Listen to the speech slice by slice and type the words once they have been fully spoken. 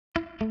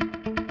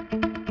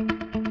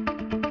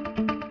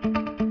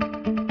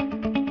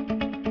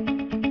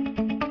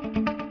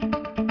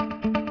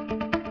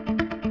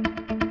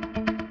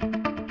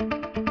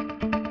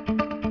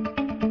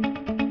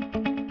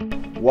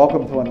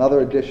Welcome to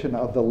another edition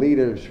of the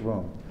Leaders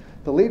Room.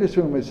 The Leaders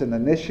Room is an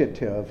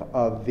initiative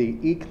of the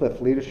eCliff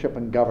Leadership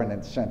and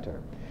Governance Center.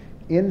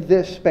 In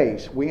this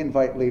space, we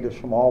invite leaders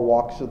from all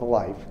walks of the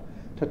life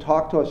to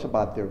talk to us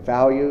about their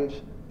values,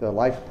 their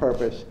life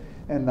purpose,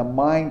 and the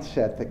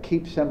mindset that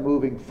keeps them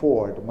moving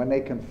forward when they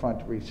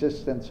confront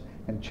resistance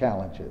and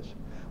challenges.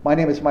 My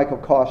name is Michael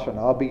Kosser, and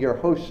I'll be your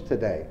host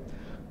today.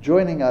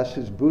 Joining us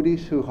is Budi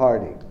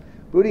Soehardi.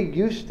 Budi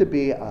used to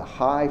be a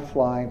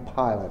high-flying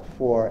pilot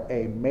for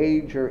a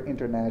major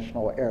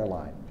international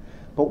airline.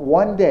 But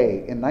one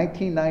day in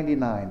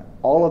 1999,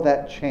 all of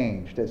that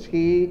changed as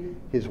he,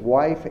 his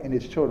wife, and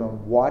his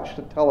children watched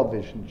a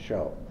television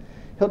show.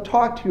 He'll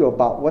talk to you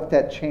about what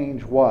that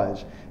change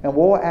was, and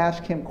we'll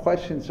ask him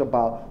questions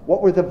about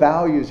what were the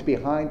values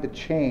behind the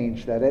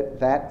change that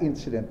that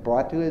incident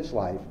brought to his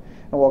life,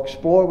 and we'll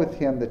explore with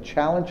him the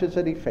challenges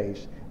that he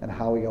faced and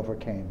how he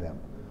overcame them.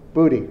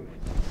 Budi,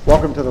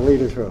 welcome to the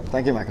Leaders Room.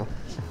 Thank you, Michael.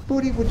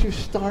 Budi, would you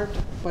start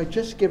by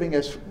just giving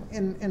us,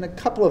 in a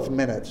couple of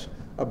minutes,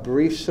 a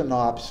brief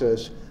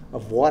synopsis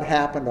of what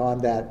happened on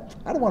that,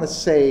 I don't want to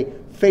say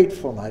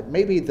fateful night,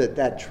 maybe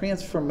that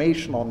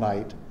transformational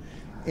night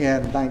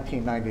in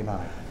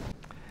 1999?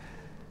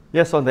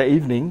 Yes, on the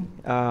evening,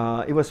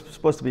 it was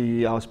supposed to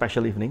be our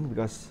special evening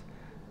because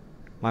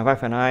my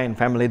wife and I and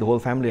family, the whole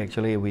family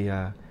actually, we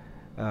are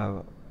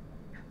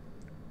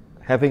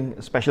having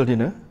a special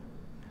dinner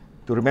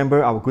to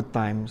remember our good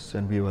times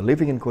when we were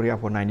living in Korea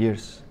for 9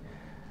 years.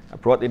 I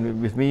brought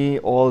in with me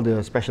all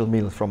the special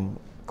meals from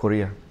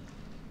Korea.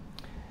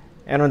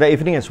 And on that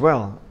evening as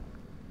well,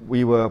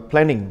 we were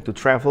planning to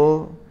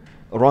travel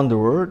around the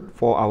world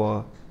for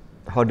our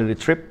holiday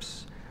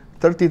trips,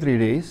 33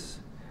 days.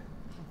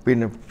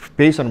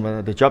 Based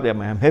on the job that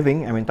I'm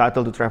having, I'm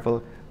entitled to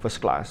travel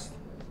first class.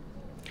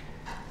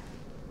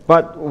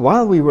 But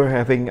while we were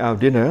having our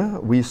dinner,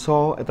 we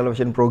saw a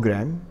television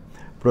program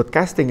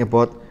broadcasting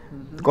about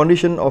the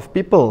condition of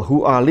people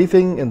who are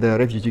living in the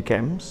refugee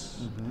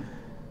camps,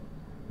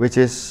 which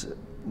is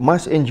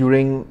much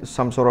enduring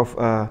some sort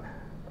of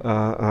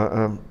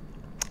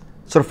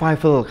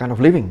survival kind of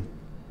living.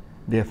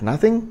 They have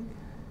nothing,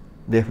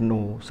 they have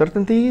no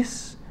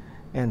certainties,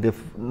 and they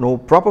have no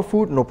proper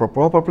food, no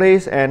proper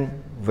place, and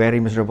very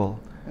miserable.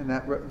 And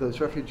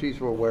those refugees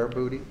were where,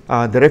 Budi?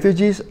 The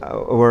refugees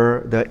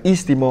were the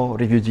East Timor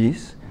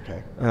refugees,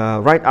 okay.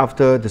 Right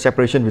after the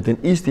separation between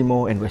East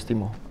Timor and West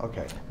Timor.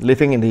 Okay.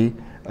 Living in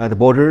the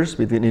borders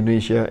between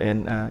Indonesia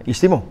and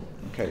East Timor.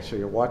 Okay, so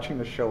you're watching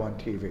the show on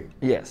TV.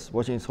 Yes,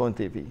 watching the show on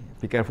TV.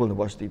 Be careful to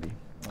watch TV.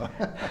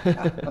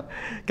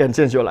 Can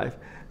change your life.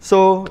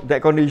 So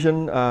that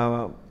condition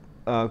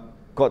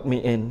got me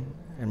in,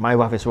 and my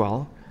wife as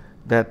well,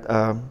 that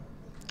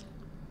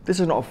this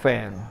is not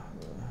fair.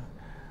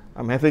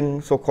 I'm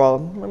having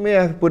so-called, may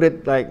I put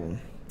it like,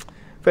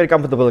 very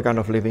comfortable kind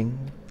of living.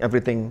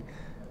 Everything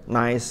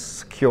nice,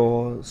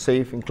 secure,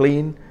 safe and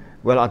clean.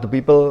 Well, other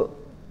people,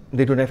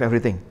 they don't have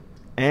everything.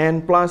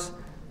 And plus,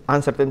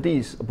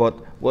 uncertainties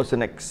about what's the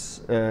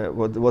next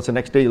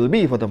day will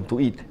be for them to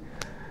eat.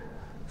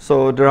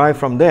 So derived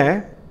from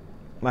there,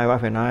 my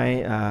wife and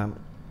I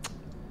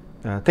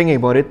thinking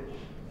about it,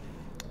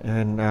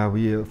 and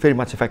we are very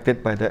much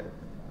affected by the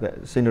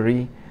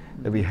scenery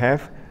that we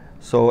have.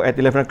 So at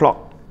 11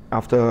 o'clock,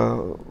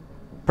 after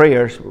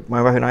prayers,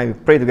 my wife and I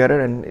prayed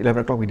together, and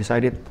 11 o'clock we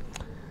decided,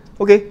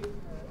 okay,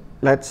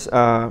 let's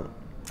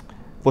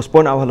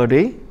postpone our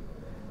holiday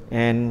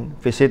and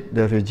visit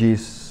the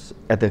refugees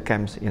at the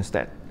camps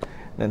instead.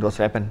 Then what's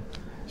happened?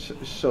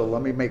 So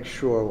let me make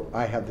sure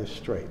I have this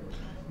straight.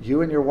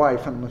 You and your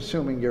wife, I'm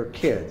assuming your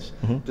kids,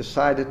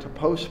 decided to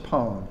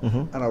postpone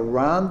an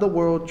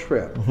around-the-world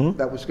trip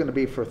that was going to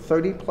be for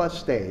 30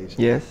 plus days,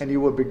 yes. And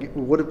you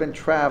would have been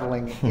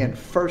traveling in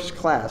first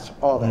class,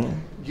 all that.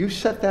 You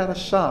set that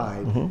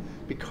aside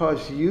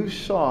because you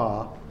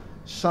saw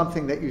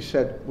something that you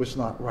said was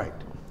not right.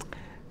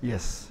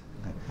 Yes.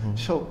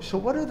 So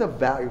what are the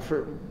values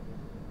for,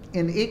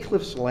 in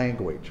eCliff's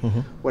language,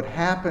 what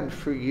happened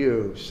for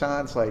you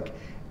sounds like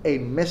a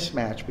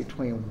mismatch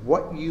between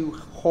what you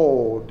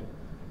hold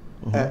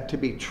to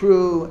be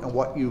true and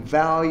what you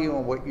value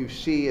and what you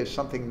see as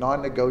something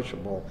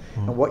non-negotiable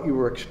and what you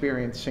were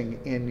experiencing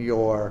in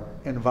your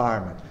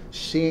environment,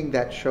 seeing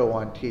that show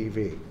on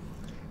TV.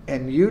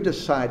 And you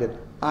decided,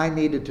 I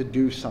needed to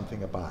do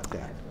something about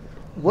that.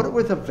 What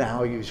were the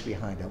values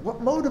behind that?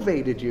 What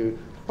motivated you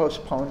to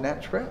postpone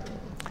that trip?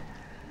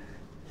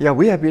 Yeah,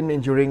 we have been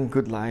enduring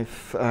good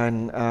life,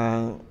 and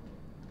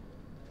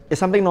it's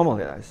something normal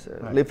to us.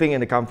 Right. Living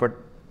in a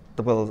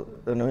comfortable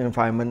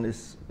environment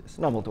is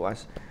normal to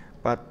us.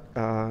 But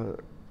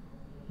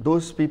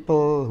those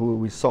people who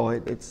we saw,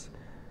 it's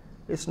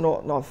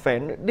not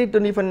fair. They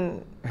don't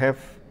even have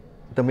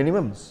the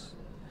minimums.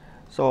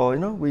 So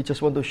we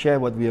just want to share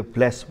what we are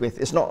blessed with.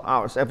 It's not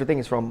ours. Everything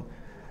is from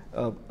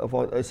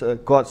it's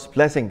God's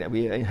blessing that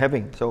we are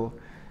having. So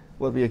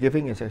what we are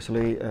giving is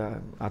actually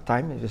our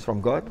time. It is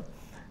from God.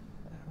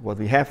 What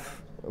we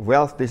have,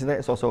 wealth, this and that,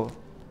 is also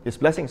His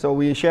blessing. So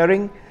we are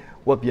sharing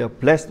what we are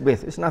blessed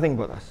with. It's nothing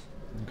but us.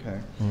 Okay.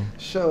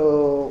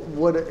 So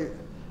what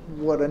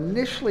what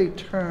initially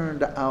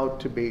turned out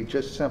to be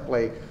just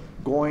simply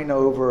going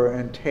over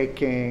and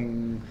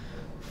taking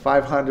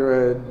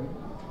 500,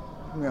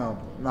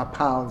 not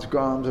pounds,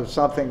 grams of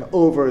something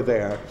over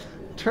there,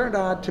 turned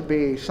out to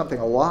be something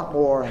a lot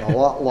more and a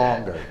lot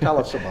longer. Tell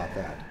us about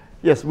that.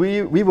 Yes,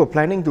 we were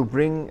planning to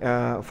bring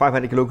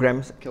 500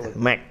 kilograms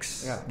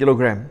max,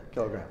 kilogram,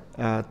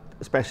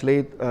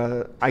 especially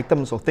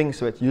items or things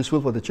that's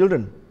useful for the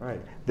children,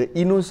 right? The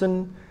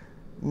innocent,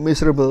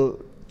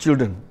 miserable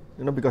children,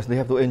 because they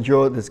have to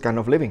endure this kind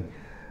of living.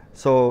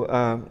 So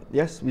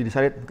yes, we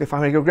decided, okay,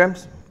 500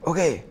 kilograms,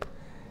 okay.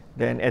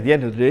 Then at the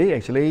end of the day,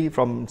 actually,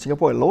 from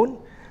Singapore alone,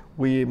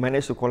 we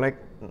managed to collect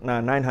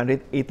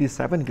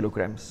 987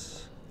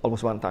 kilograms,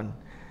 almost 1 ton.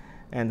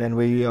 And then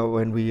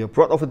when we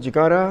brought over to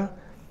Jakarta,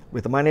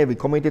 with the money we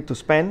committed to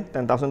spend,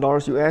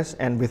 $10,000 US,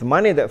 and with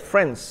money that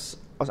friends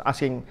was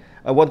asking,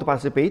 want to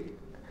participate,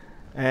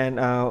 and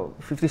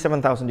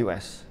 57,000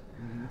 US.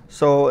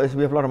 So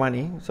we have a lot of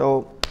money.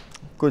 So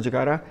go to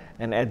Jakarta,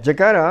 and at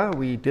Jakarta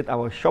we did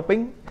our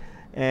shopping,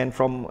 and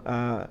from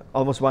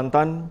almost 1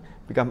 ton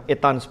become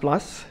 8 tons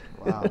plus.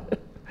 Wow.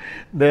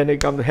 Then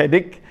it comes the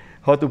headache,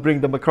 how to bring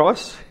them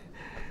across.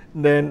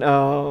 Then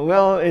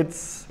the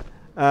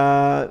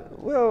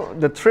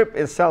trip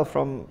itself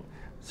from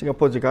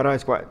Singapore to Jakarta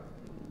is quite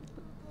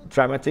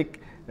dramatic,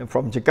 and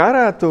from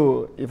Jakarta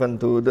to even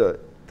to the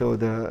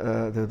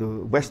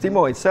West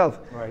Timor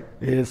itself, right,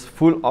 is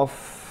full of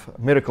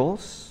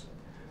miracles.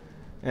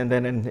 And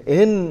then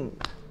in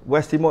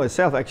West Timor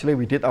itself, actually,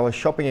 we did our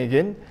shopping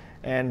again,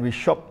 and we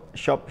shop,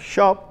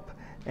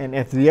 and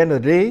at the end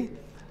of the day,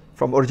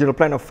 from original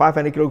plan of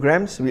 500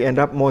 kilograms, we end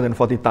up more than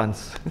 40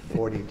 tons.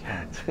 40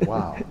 tons.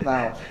 Wow.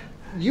 Now,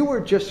 you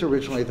were just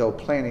originally, though,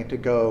 planning to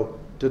go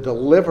to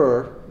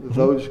deliver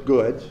those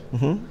goods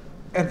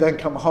and then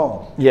come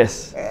home.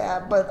 Yes.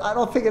 But I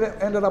don't think it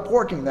ended up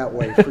working that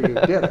way for you,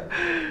 did it?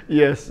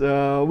 Yes.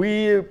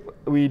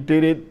 We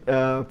did it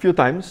a few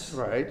times.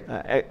 Right.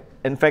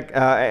 In fact,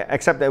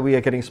 except that we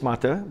are getting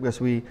smarter,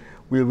 because we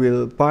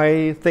will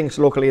buy things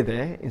locally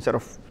there instead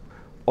of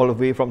all the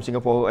way from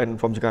Singapore and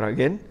from Jakarta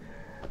again.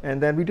 And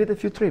then we did a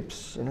few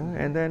trips,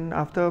 and then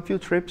after a few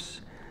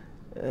trips,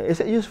 is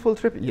it a useful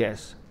trip?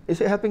 Yes. Is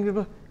it helping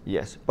people?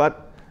 Yes.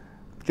 But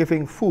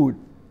giving food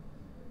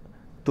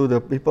to the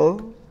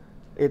people,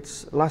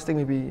 it's lasting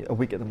maybe a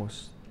week at the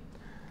most.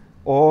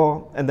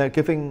 And then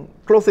giving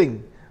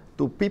clothing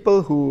to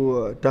people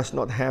who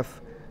don't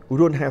have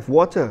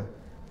water,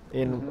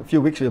 in a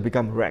few weeks will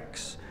become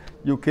wrecks.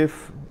 You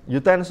give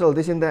utensil,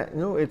 this and that,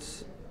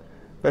 it's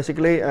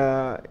basically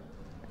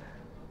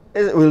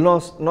it will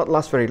not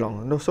last very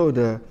long. So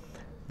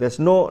there's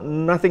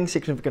nothing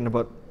significant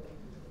about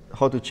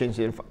how to change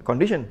the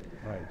condition.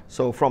 Right.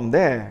 So from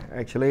there,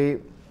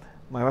 actually,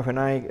 my wife and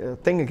I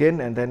think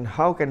again, and then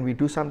how can we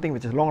do something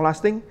which is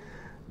long-lasting,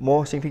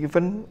 more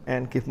significant,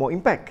 and give more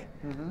impact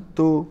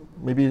to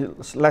maybe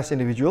less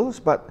individuals,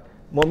 but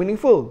more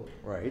meaningful.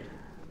 Right.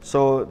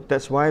 So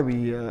that's why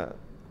we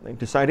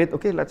decided,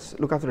 okay, let's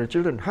look after the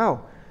children.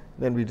 How?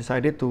 Then we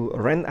decided to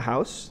rent a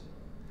house,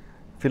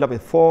 fill up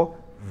with 4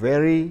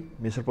 very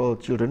miserable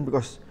children,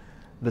 because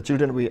the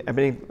children we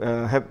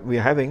are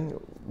having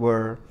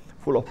were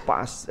full of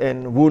pus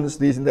and wounds,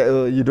 this and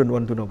that. You don't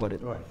want to know about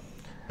it. Right.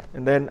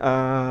 And then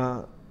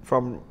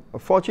from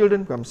 4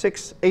 children, from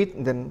 6, 8,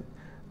 and then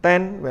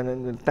 10.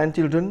 When 10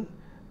 children,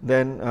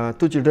 then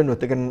 2 children were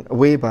taken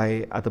away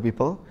by other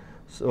people.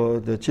 So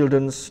the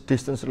children's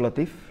distant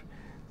relative,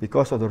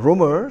 because of the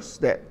rumors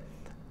that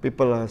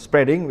people are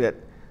spreading, that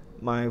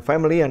my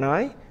family and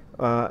I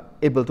are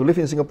able to live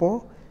in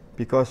Singapore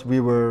because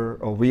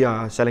we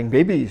are selling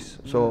babies.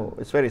 So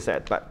it's very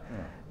sad. But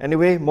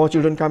anyway, more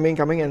children coming,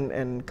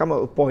 and come at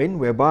a point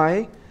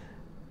whereby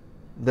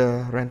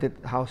the rented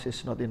house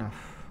is not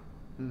enough.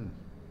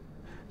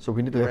 So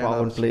we need to have our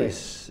own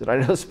place,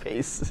 run out of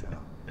space.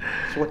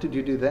 So what did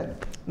you do then?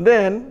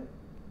 Then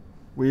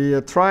we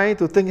try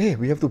to think, hey,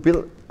 we have to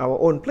build our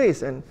own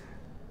place, and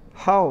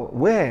how,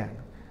 where?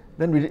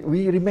 Then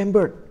we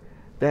remembered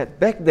that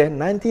back then,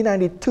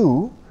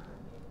 1992,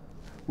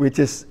 which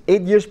is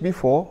 8 years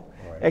before,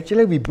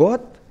 actually we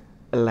bought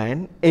a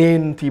land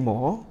in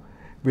Timor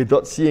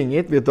without seeing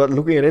it, without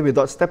looking at it,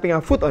 without stepping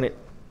our foot on it.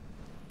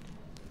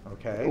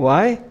 Okay.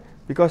 Why?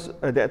 Because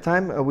at that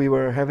time we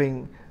were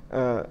having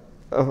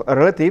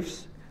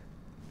relatives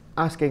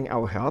asking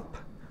our help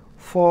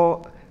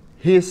for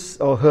his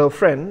or her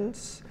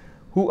friends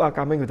who are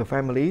coming with the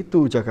family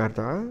to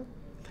Jakarta,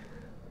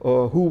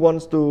 or who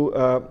wants to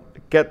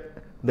get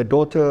the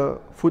daughter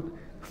foot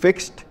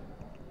fixed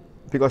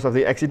because of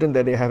the accident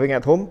that they're having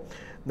at home.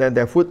 Then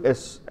their foot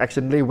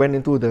accidentally went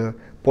into the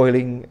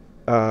boiling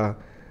palm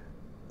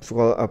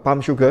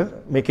sugar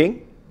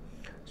making.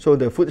 So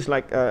the foot is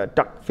like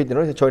duck feet,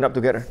 it's joined up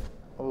together.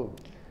 Oh.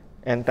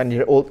 And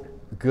 10-year-old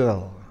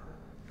girl.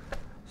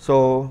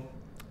 So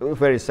it was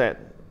very sad.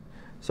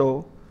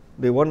 So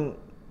they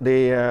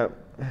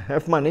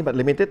have money but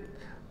limited.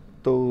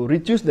 To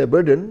reduce the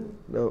burden,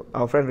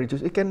 our friend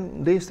reduced.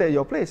 They stay at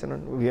your place,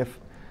 and we have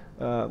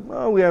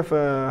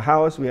a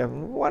house.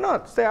 Why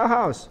not stay at our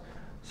house?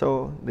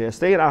 So they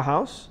stay at our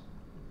house,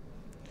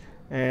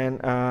 and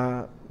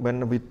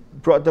when we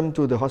brought them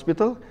to the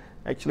hospital,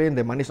 actually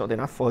the money is not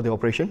enough for the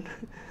operation.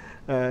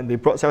 They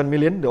brought 7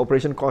 million. The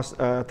operation cost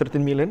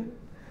 13 million.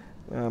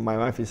 My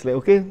wife is like,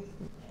 okay,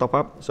 top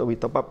up. So we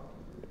top up.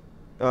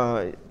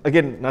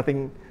 Again,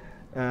 nothing.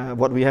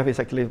 What we have is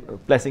actually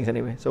blessings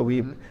anyway. So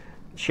we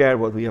share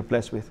what we are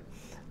blessed with.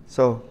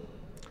 So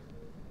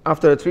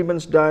after the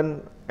treatment's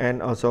done,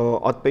 and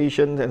also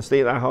outpatient and stay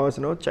at our house,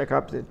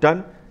 checkups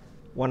done.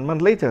 1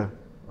 month later,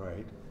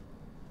 right,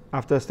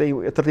 after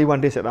staying 31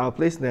 days at our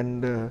place,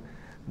 then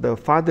the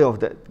father of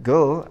that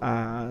girl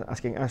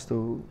asking us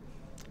to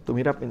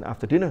meet up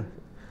after dinner.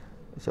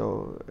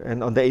 So,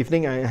 and on the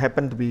evening, I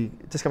happened to be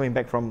just coming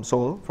back from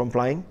Seoul, from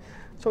flying.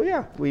 So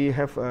yeah, we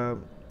have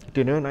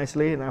dinner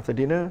nicely, and after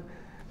dinner,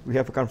 we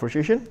have a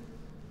conversation.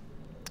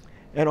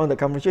 And on the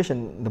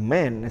conversation, the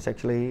man is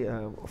actually,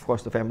 of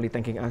course, the family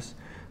thanking us.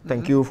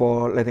 Thank you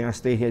for letting us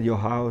stay here at your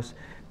house.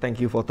 Thank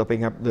you for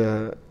topping up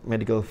the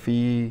medical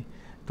fee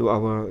to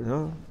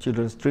our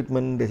children's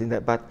treatment, this and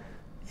that. But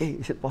hey,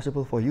 is it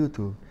possible for you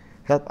to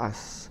help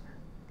us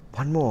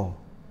one more?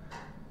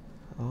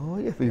 Oh,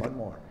 yeah. One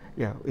more.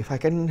 Yeah, if I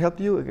can help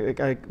you,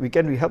 we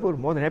can be helpful.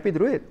 More than happy to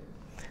do it.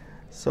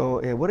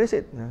 So, what is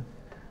it?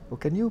 Well,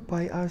 can you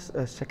buy us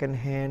a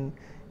second-hand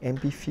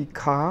MPV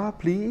car,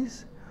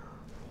 please?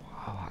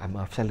 Wow, I'm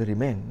a salary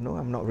man. No,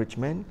 I'm not a rich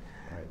man.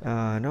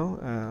 Right.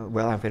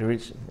 Well, I'm very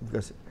rich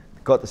because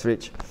God is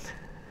rich.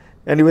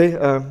 Anyway,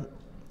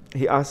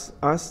 he asked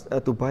us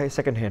to buy a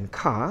second-hand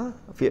car,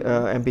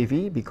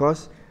 MPV,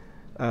 because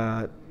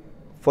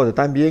for the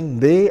time being,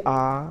 they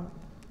are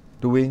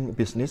doing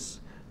business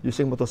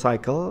using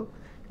motorcycle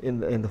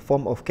in the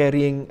form of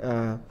carrying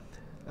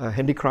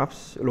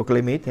handicrafts,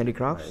 locally made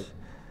handicrafts.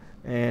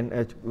 Right.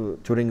 And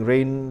during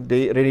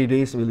rainy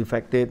days will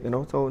affect it,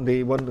 so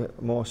they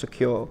want more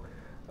secure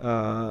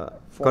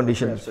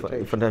conditions for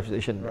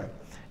transportation, right,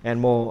 and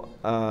more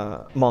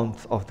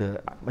months of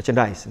the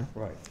merchandise.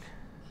 Right.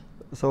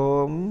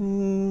 So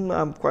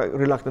I'm quite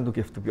reluctant to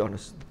give, to be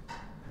honest.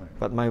 Right.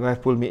 But my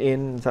wife pulled me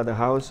inside the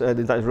house, the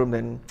inside room.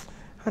 Then,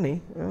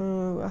 honey,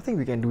 I think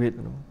we can do it.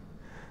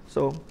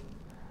 So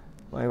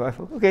my wife,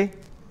 okay,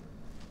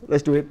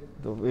 let's do it.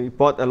 So we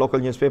bought a local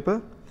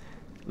newspaper,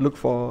 looked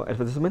for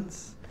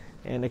advertisements,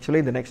 and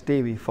actually the next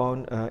day we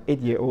found an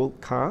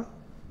 8-year-old car.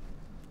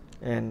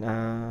 And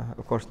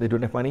of course they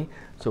don't have money,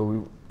 so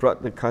we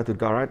brought the car to the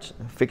garage,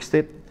 fixed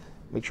it,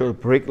 make sure the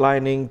brake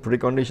lining, brake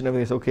condition,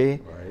 everything is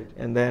okay. Right.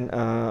 And then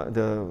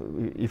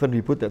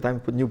we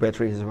put new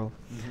batteries as well.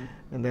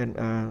 And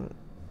then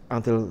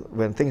until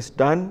when things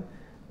done,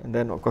 and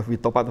then of course we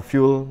top up the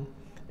fuel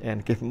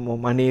and give more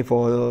money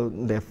for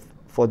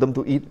them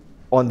to eat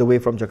on the way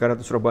from Jakarta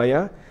to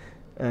Surabaya,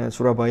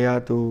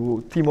 Surabaya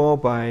to Timor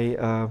by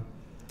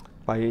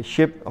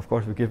ship. Of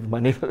course, we give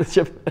money for the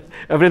ship,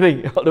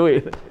 everything all the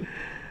way.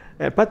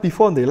 But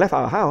before they left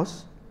our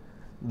house,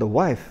 the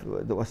wife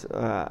was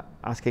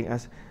asking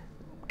us,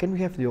 "Can we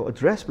have your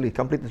address, please,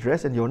 complete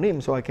address and your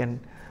name, so I can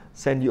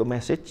send you a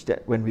message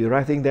that when we're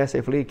arriving there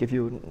safely, give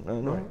you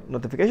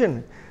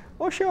notification?"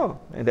 Oh, sure.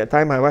 At that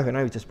time, my wife and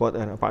I just bought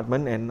an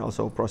apartment and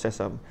also processed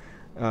some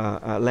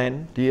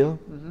land deal.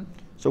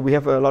 So we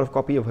have a lot of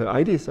copy of her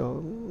ID.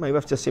 So my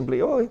wife just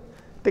simply,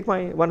 take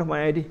one of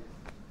my ID.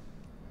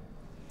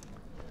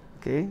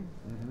 Okay.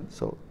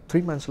 So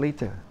 3 months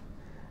later,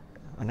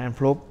 an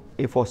envelope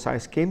A4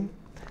 size came,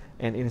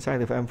 and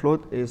inside the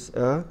envelope is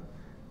a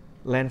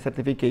land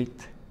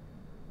certificate,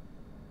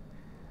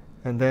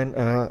 and then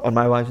on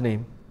my wife's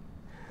name.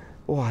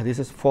 Oh, this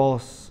is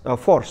forced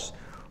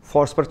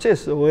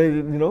purchase.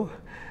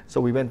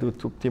 So we went to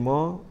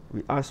Timor.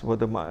 We asked for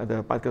the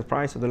market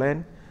price of the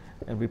land,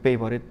 and we pay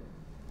for it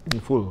in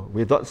full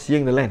without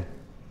seeing the land.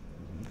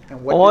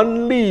 And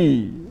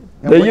only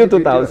the year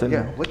 2000.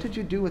 Yeah. What did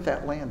you do with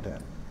that land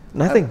then?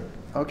 Nothing.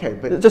 Okay,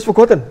 but just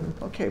forgotten.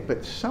 Okay,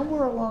 but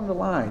somewhere along the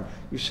line,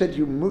 you said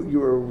you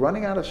were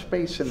running out of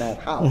space in that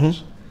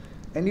house,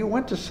 and you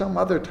went to some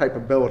other type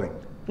of building.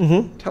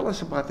 Tell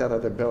us about that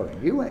other building.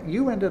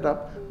 You ended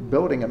up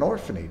building an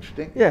orphanage,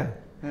 didn't you?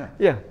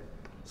 Yeah.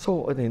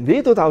 So in the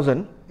year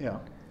 2000,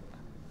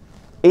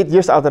 8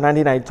 years after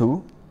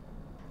 1992,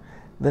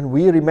 then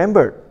we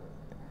remembered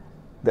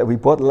that we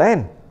bought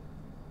land.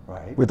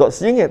 Right. Without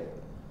seeing it.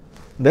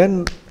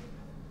 Then,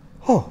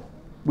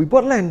 we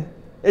bought land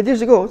 8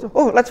 years ago. So,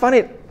 let's find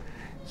it.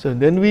 So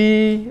then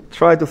we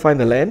tried to find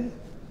the land,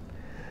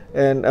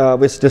 and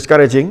it's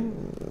discouraging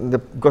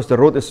because the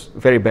road is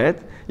very bad.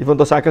 If you want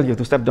to cycle, you have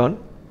to step down.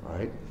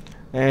 Right.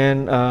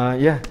 And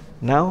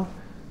now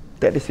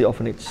that is the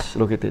orphanage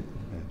located.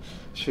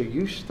 So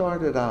you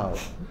started out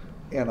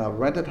in a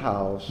rented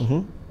house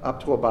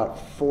up to about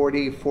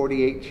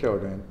 48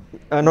 children.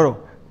 No.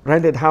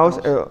 Rented house,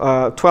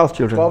 12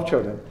 children. 12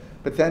 children.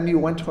 But then you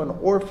went to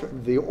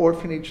the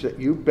orphanage that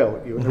you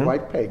built, you and your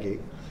wife Peggy.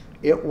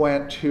 It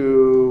went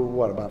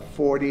to, about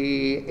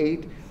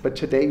 48? But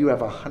today you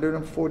have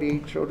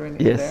 148 children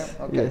in there?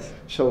 Okay. Yes.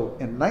 So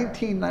in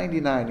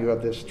 1999, you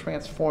have this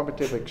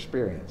transformative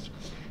experience.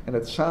 And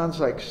it sounds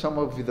like some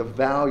of the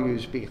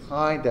values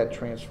behind that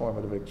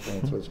transformative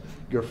experience was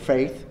your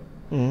faith,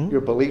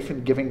 your belief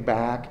in giving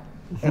back,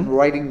 and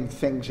righting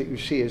things that you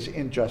see as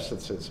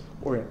injustices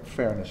or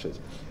fairnesses.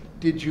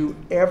 Did you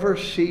ever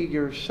see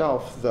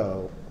yourself,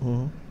 though,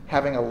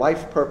 having a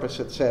life purpose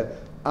that said,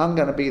 I'm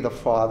going to be the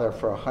father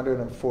for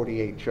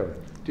 148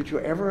 children? Did you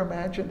ever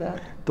imagine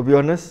that? To be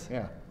honest,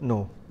 Yeah.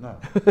 no. No.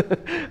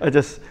 I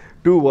just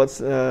do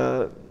what's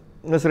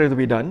necessary to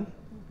be done,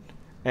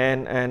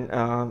 and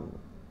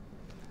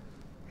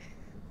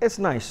it's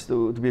nice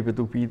to be able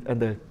to be at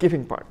the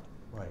giving part,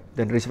 Right.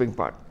 than receiving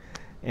part.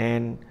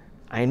 And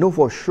I know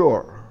for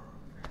sure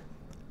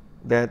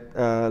that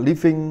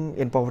living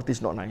in poverty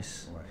is not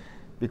nice, Right.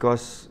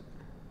 because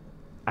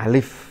I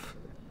lived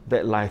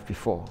that life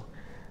before.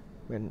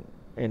 When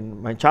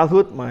in my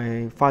childhood,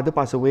 my father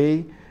passed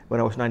away when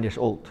I was 9 years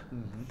old.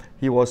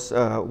 He was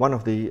one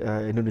of the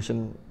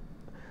Indonesian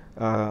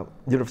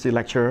university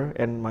lecturer,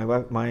 and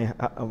my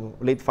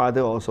late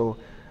father also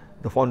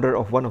the founder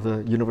of one of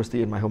the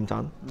university in my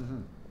hometown.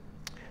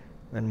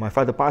 And my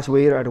father passed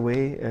away right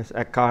away as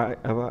a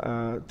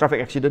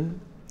traffic accident,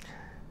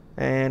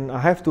 and I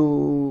have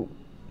to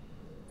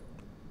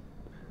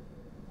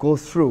go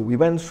through. We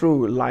went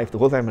through life, the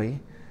whole family,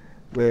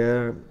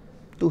 where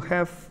to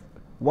have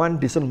one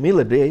decent meal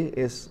a day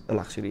is a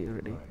luxury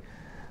already. Right.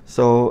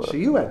 So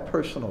you had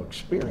personal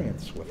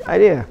experience with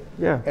that.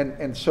 Yeah.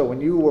 And so when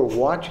you were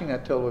watching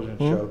that television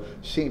show,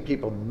 seeing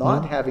people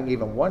not having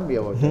even one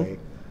meal a day,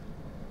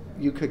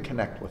 you could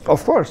connect with them.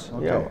 Of course,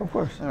 Okay. yeah, of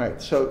course. All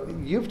right, so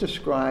you've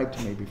described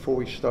to me, before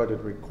we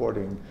started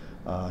recording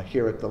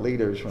here at the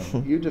Leaders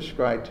Room, you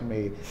described to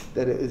me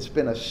that it's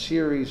been a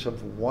series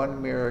of one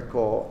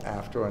miracle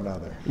after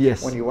another.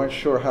 Yes. When you weren't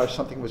sure how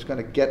something was going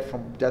to get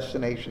from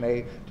destination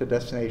A to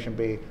destination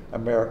B, a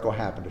miracle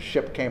happened. A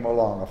ship came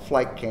along, a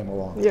flight came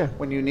along. Yeah.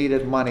 When you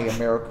needed money, a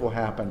miracle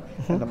happened,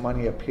 and the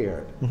money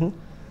appeared.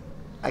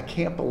 I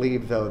can't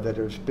believe, though, that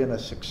there's been a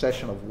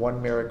succession of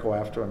one miracle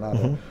after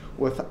another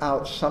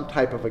without some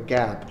type of a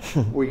gap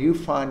where you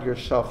find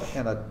yourself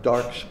in a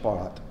dark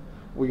spot,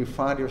 where you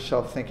find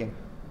yourself thinking,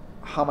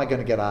 how am I going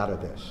to get out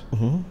of this?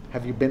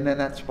 Have you been in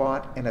that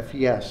spot? And if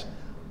yes,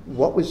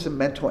 what was the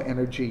mental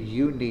energy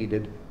you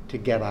needed to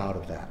get out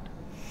of that?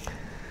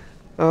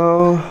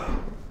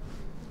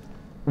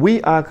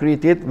 We are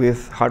created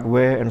with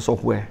hardware and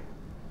software.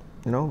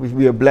 You know,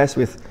 we are blessed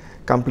with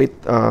complete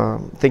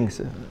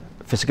things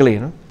physically, you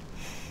know.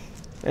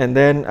 And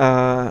then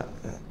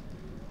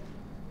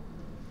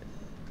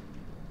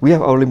we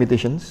have our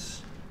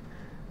limitations.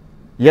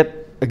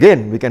 Yet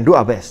again, we can do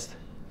our best.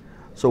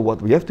 So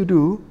what we have to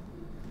do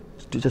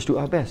is to just do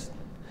our best.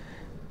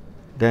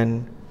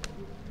 Then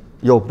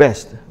your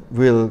best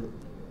will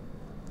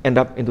end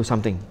up into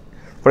something.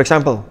 For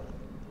example,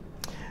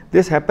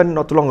 this happened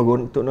not too long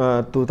ago,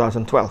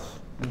 2012.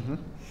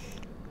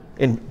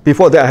 And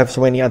before that, I have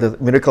so many other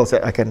miracles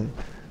that I can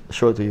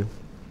show to you.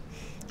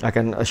 I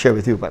can share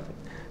with you, but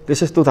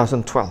this is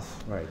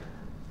 2012. Right.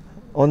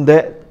 On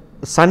that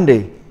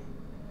Sunday,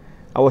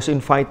 I was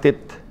invited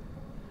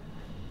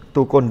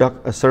to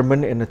conduct a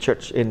sermon in a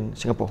church in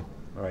Singapore.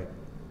 Right.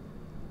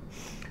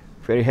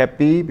 Very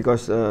happy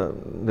because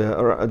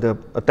the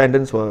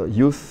attendants were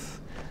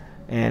youth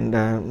and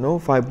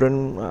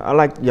vibrant. I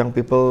like young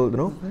people, you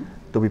know,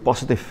 to be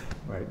positive.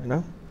 Right. You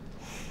know,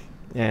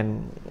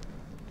 and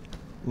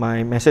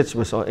my message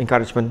was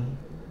encouragement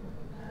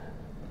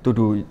to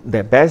do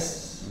their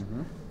best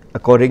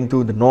according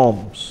to the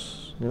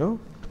norms, you know,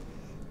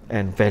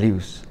 and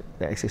values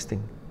that are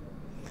existing.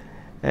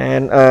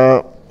 And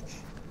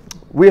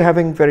we're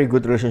having very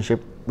good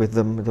relationship with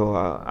them. So,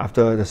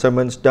 after the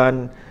sermon's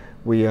done,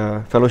 we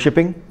are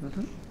fellowshipping,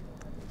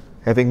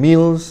 having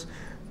meals,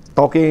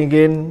 talking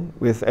again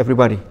with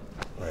everybody.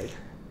 Right.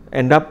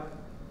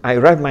 I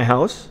arrived at my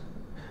house.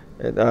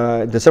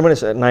 The sermon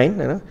is at 9,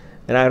 you know,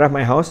 and I arrived at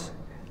my house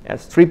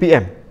at 3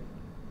 p.m.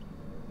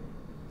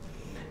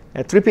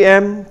 At 3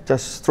 p.m.,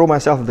 just throw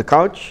myself on the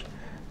couch,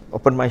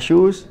 open my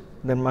shoes,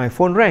 then my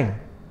phone rang.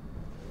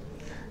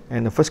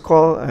 And the first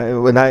call,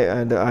 when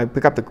I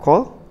pick up the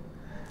call,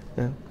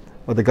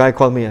 the guy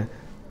called me,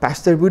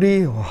 Pastor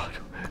Budi. Oh,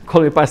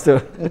 call me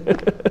Pastor.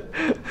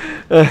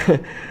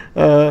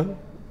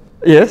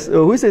 Yes,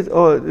 who is it?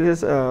 Oh,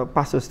 this is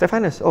Pastor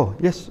Stephanus. Oh,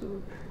 yes.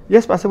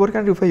 Yes, Pastor, what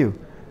can I do for you?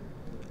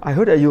 I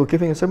heard that you were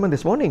giving a sermon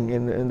this morning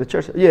in the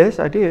church. Yes,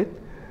 I did.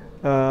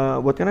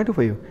 What can I do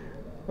for you?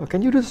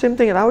 Can you do the same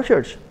thing at our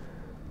church?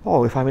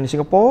 Oh, if I'm in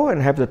Singapore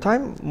and have the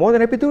time, more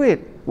than happy to do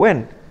it.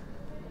 When?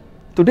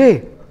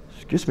 Today.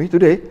 Excuse me,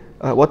 today.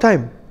 What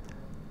time?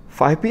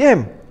 5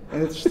 p.m.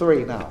 And it's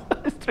 3 now.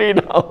 It's 3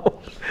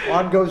 now.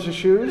 On goes the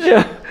shoes?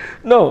 Yeah.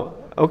 No.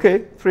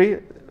 Okay, 3.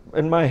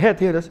 In my head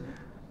here,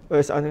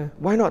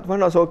 why not? Why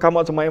not? So come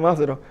out of my mouth,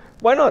 you know.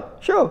 Why not?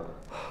 Sure.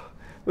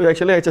 Well,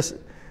 actually,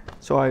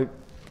 I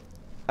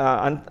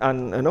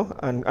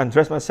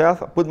undress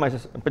myself, put my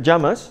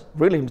pajamas,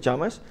 really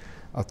pajamas,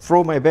 I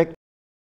throw my bag